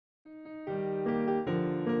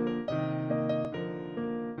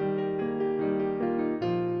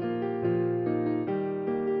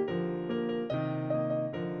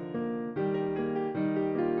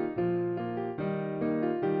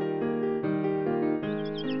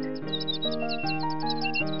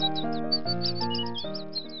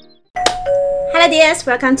Hello dears,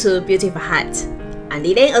 welcome to Beautiful Heart. I'm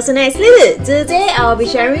Lilian, also known as Lulu. Today I will be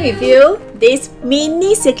sharing with you this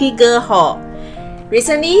mini SilkyGirl haul.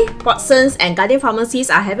 Recently, Watsons and Guardian pharmacies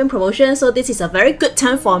are having promotion, so this is a very good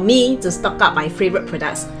time for me to stock up my favorite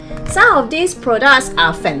products. Some of these products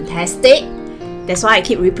are fantastic, that's why I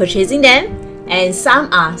keep repurchasing them, and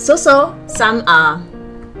some are so-so, some are...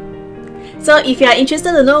 So if you are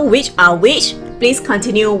interested to know which are which, please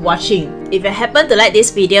continue watching. If you happen to like this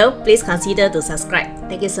video, please consider to subscribe.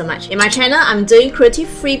 Thank you so much. In my channel, I'm doing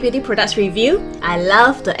cruelty-free beauty products review. I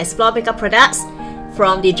love to explore makeup products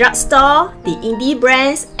from the drugstore, the indie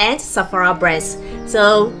brands, and Sephora brands.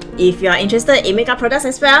 So if you are interested in makeup products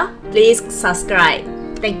as well, please subscribe.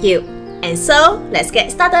 Thank you. And so, let's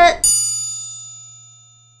get started.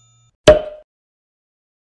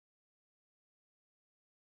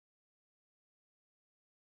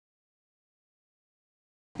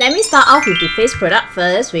 Let me start off with the face product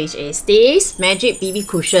first, which is this Magic BB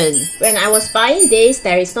Cushion. When I was buying this,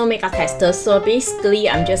 there is no makeup tester, so basically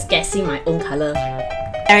I'm just guessing my own color.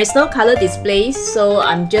 There is no color display, so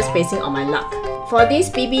I'm just basing on my luck. For this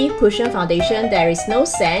BB Cushion foundation, there is no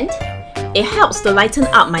scent. It helps to lighten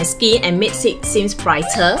up my skin and makes it seem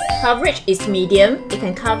brighter. Coverage is medium. It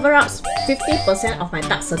can cover up 50% of my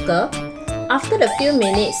dark circle. After a few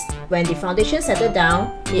minutes, when the foundation settles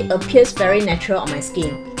down, it appears very natural on my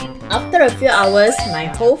skin. After a few hours, my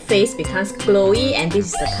whole face becomes glowy, and this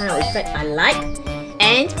is the kind of effect I like.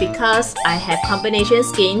 And because I have combination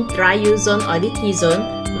skin, dry U-zone, oily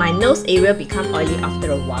T-zone, my nose area becomes oily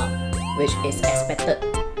after a while, which is expected.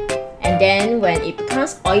 And then when it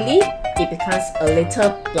becomes oily, it becomes a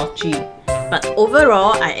little blotchy. But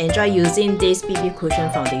overall, I enjoy using this BB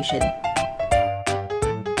Cushion foundation.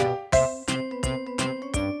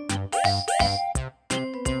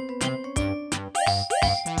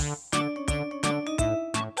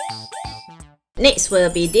 Next will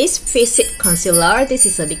be this Face It Concealer. This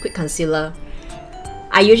is a liquid concealer.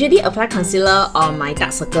 I usually apply concealer on my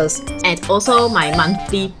dark circles and also my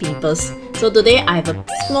monthly pimples. So today I have a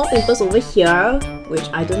small pimples over here, which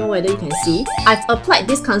I don't know whether you can see. I've applied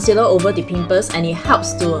this concealer over the pimples and it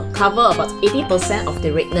helps to cover about 80% of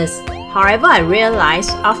the redness. However, I realized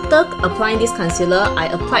after applying this concealer, I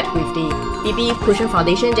applied with the BB Cushion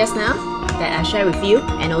foundation just now that I share with you,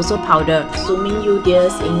 and also powder. Zooming you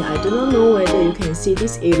dears in, I do not know whether you can see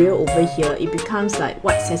this area over here. It becomes like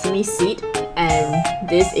white sesame seed, and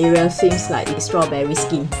this area seems like the strawberry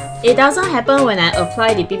skin. It doesn't happen when I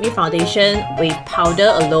apply the BB foundation with powder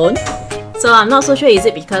alone, so I'm not so sure is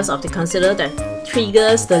it because of the concealer that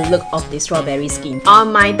triggers the look of the strawberry skin.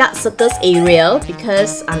 On my dark circles area,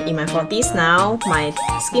 because I'm in my 40s now, my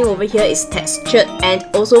skin over here is textured and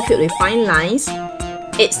also filled with fine lines.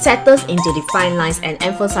 It settles into the fine lines and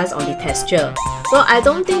emphasizes on the texture. So I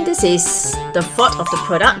don't think this is the fault of the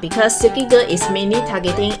product, because SilkyGirl is mainly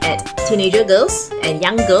targeting at teenager girls and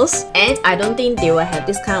young girls, and I don't think they will have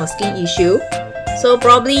this kind of skin issue. So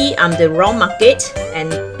probably I'm the wrong market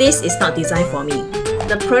and this is not designed for me.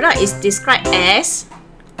 The product is described as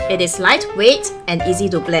it is lightweight and easy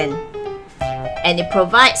to blend, and it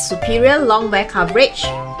provides superior long wear coverage.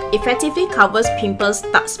 Effectively covers pimples,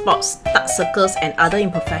 dark spots, dark circles, and other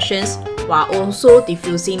imperfections while also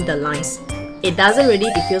diffusing the lines. It doesn't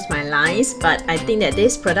really diffuse my lines, but I think that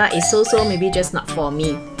this product is so-so, maybe just not for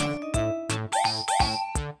me.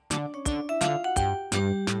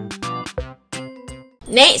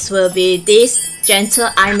 Next will be this gentle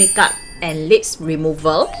eye makeup and lips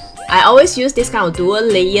removal. I always use this kind of dual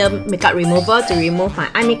layer makeup remover to remove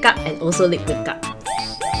my eye makeup and also lip makeup.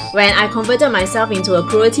 When I converted myself into a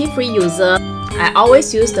cruelty-free user, I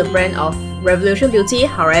always use the brand of Revolution Beauty.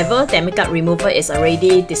 However, their makeup remover is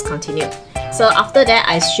already discontinued. So after that,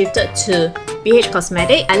 I shifted to BH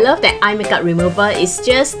Cosmetics. I love that eye makeup remover. It's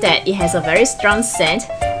just that it has a very strong scent.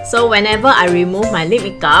 So whenever I remove my lip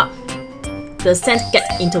makeup, the scent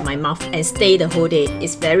gets into my mouth and stay the whole day.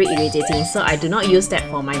 It's very irritating, so I do not use that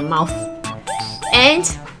for my mouth. And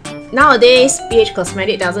nowadays, BH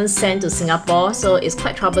Cosmetics doesn't send to Singapore, so it's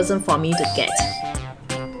quite troublesome for me to get.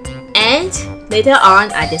 And later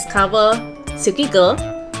on, I discovered SilkyGirl.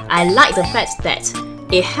 I like the fact that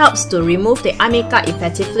it helps to remove the eye makeup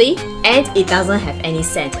effectively and it doesn't have any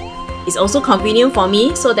scent. It's also convenient for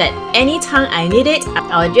me, so that anytime I need it,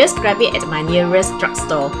 I'll just grab it at my nearest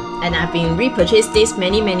drugstore. And I've been repurchased this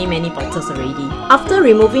many bottles already. After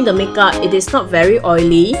removing the makeup, it is not very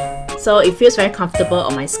oily, so it feels very comfortable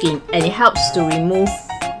on my skin, and it helps to remove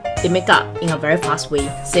the makeup in a very fast way,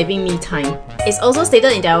 saving me time. It's also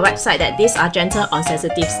stated in their website that these are gentle on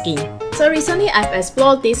sensitive skin. So recently I've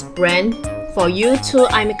explored this brand for U2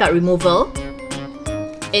 eye makeup removal.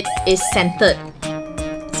 It is scented.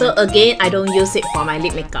 So again, I don't use it for my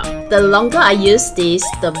lip makeup. The longer I use this,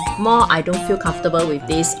 the more I don't feel comfortable with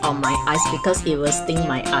this on my eyes because it will sting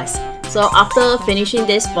my eyes. So after finishing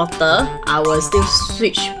this bottle, I will still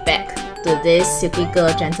switch back to this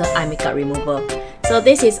SilkyGirl Gentle Eye Makeup Remover. So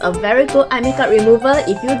this is a very good eye makeup remover.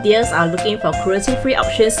 If you dears are looking for cruelty-free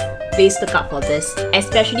options, please look out for this.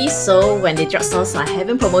 Especially so when the drugstores are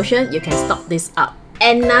having promotion, you can stock this up.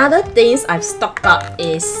 Another things I've stocked up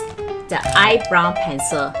is the eyebrow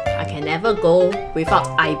pencil. I can never go without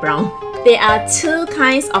eyebrow. There are two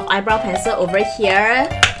kinds of eyebrow pencil over here.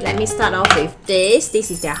 Let me start off with this.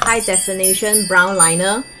 This is their high definition brown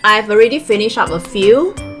liner. I've already finished up a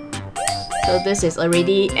few. So this is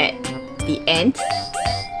already at the end.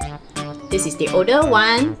 This is the older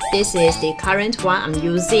one. This is the current one I'm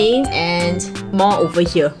using, and more over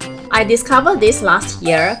here. I discovered this last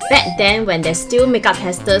year. Back then when there's still makeup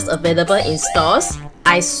testers available in stores,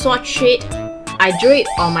 I swatched it, I drew it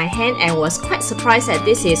on my hand and was quite surprised that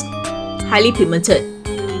this is highly pigmented.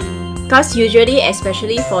 Because usually,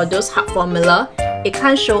 especially for those hard formula, it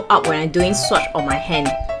can't show up when I'm doing swatch on my hand.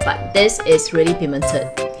 But this is really pigmented.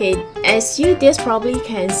 Okay, as you guys probably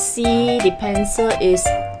can see, the pencil is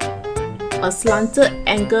a slanted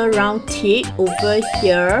angle round tip over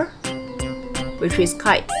here, which is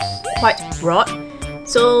quite broad.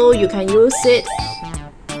 So you can use it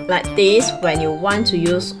like this when you want to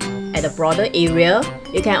use at a broader area.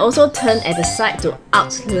 You can also turn at the side to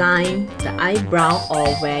outline the eyebrow or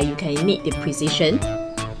where you can need the precision.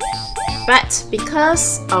 But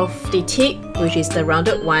because of the tip, which is the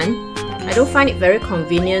rounded one, I don't find it very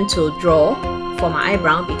convenient to draw for my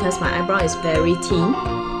eyebrow because my eyebrow is very thin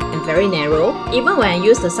and very narrow. Even when I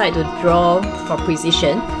use the side to draw for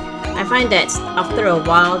precision, I find that after a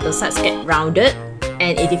while the sides get rounded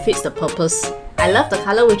and it defeats the purpose. I love the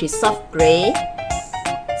color, which is soft grey.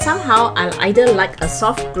 Somehow I either like a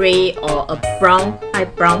soft grey or a brown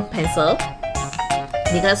eyebrow pencil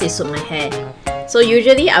because it suits my hair. So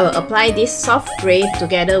usually I will apply this soft grey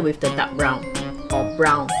together with the dark brown or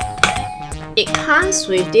brown. It comes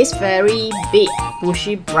with this very big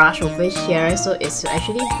bushy brush over here, so it's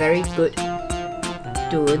actually very good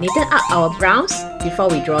to neaten up our brows before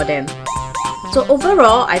we draw them. So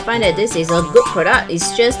overall, I find that this is a good product.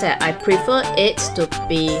 It's just that I prefer it to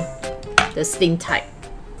be the slim type.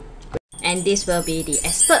 And this will be the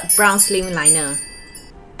Expert Brown Slim Liner.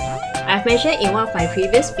 I've mentioned in one of my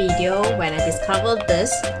previous videos when I discovered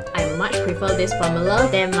this, I much prefer this formula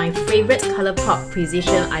than my favorite ColourPop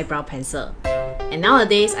Precision Eyebrow Pencil. And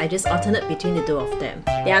nowadays, I just alternate between the two of them.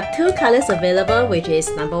 There are two colors available, which is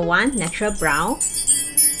number 1, Natural Brown.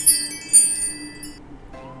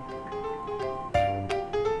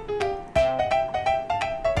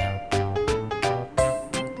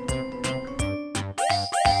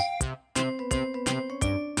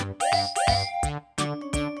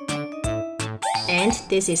 And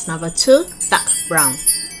this is number 2, Dark Brown.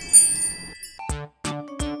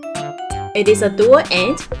 It is a dual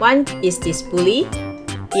end. One is the spoolie,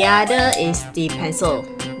 the other is the pencil,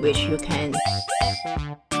 which you can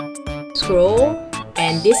scroll,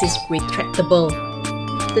 and this is retractable.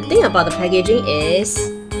 The thing about the packaging is,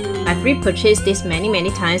 I've repurchased this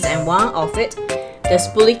many times, and one of it, the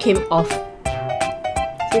spoolie came off.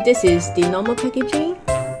 So this is the normal packaging,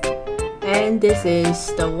 and this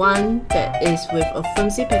is the one that is with a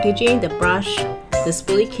flimsy packaging. The brush, the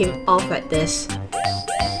spoolie came off like this.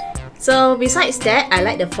 So besides that, I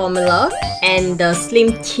like the formula and the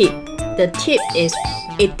slim tip. The tip is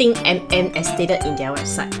 18mm as stated in their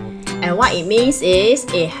website. And what it means is,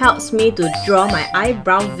 it helps me to draw my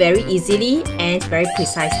eyebrow very easily and very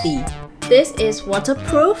precisely. This is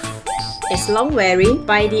waterproof. It's long wearing.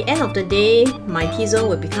 By the end of the day, my T-zone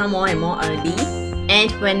will become more and more oily. And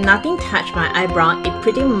when nothing touches my eyebrow, it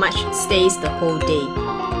pretty much stays the whole day.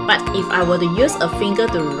 But if I were to use a finger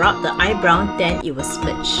to rub the eyebrow, then it will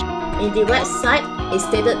smudge. In the website, it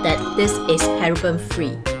stated that this is paraben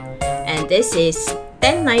free. And this is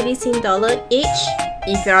 $10.90 each.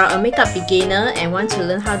 If you are a makeup beginner and want to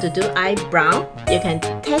learn how to do eyebrow, you can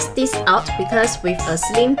test this out because with a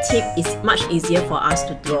slim tip, it's much easier for us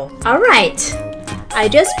to draw. Alright, I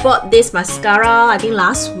just bought this mascara I think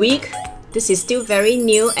last week. This is still very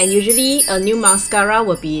new, and usually a new mascara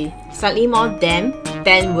will be slightly more damp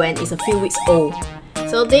than when it's a few weeks old.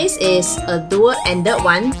 So this is a dual-ended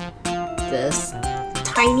one. This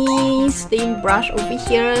tiny slim brush over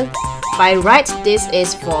here. By right, this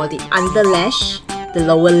is for the underlash, the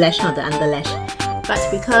lower lash, not the underlash. But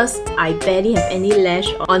because I barely have any lash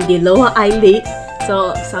on the lower eyelid,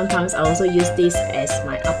 so sometimes I also use this as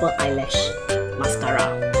my upper eyelash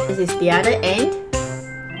mascara. This is the other end.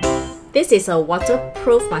 This is a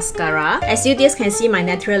waterproof mascara. As you dears can see, my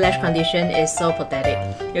natural lash condition is so pathetic.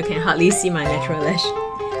 You can hardly see my natural lash.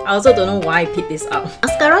 I also don't know why I picked this up.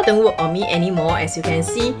 Mascara don't work on me anymore. As you can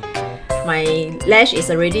see, my lash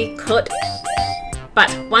is already curled.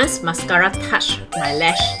 But once mascara touch my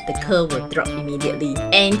lash, the curl will drop immediately.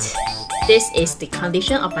 And this is the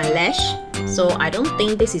condition of my lash. So I don't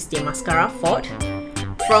think this is the mascara fault.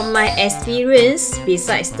 From my experience,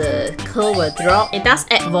 besides the curl will drop, it does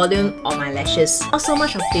add volume on my lashes. Not so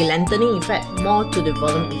much of the lengthening effect, more to the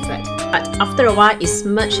volume effect. But after a while, it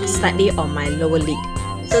smudged slightly on my lower lid.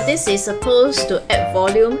 So this is supposed to add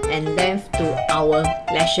volume and length to our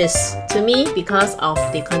lashes. To me, because of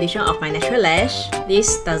the condition of my natural lash,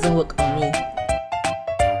 this doesn't work on me.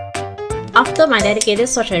 After my dedicated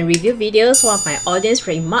swatch and review videos, one of my audience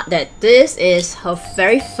remarked that this is her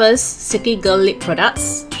very first SilkyGirl lip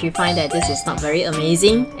products. She finds that this is not very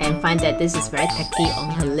amazing and finds that this is very tacky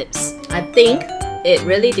on her lips. I think it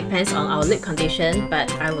really depends on our lip condition, but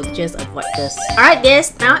I will just avoid this. Alright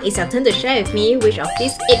guys, now it's your turn to share with me which of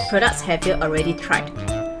these 8 products have you already tried.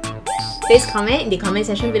 Please comment in the comment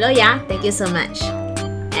section below, yeah? Thank you so much.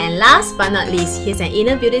 And last but not least, here's an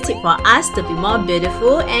inner beauty tip for us to be more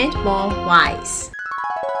beautiful and more wise.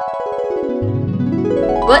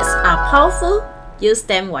 Words are powerful, use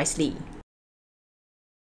them wisely.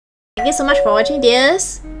 Thank you so much for watching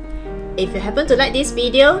dears. If you happen to like this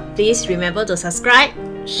video, please remember to subscribe,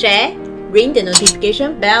 share, ring the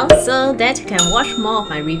notification bell so that you can watch more of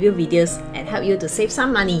my review videos and help you to save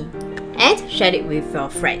some money. And share it with your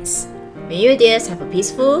friends. May you dears have a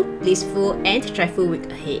peaceful, blissful and joyful week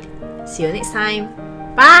ahead. See you next time.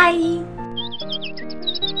 Bye!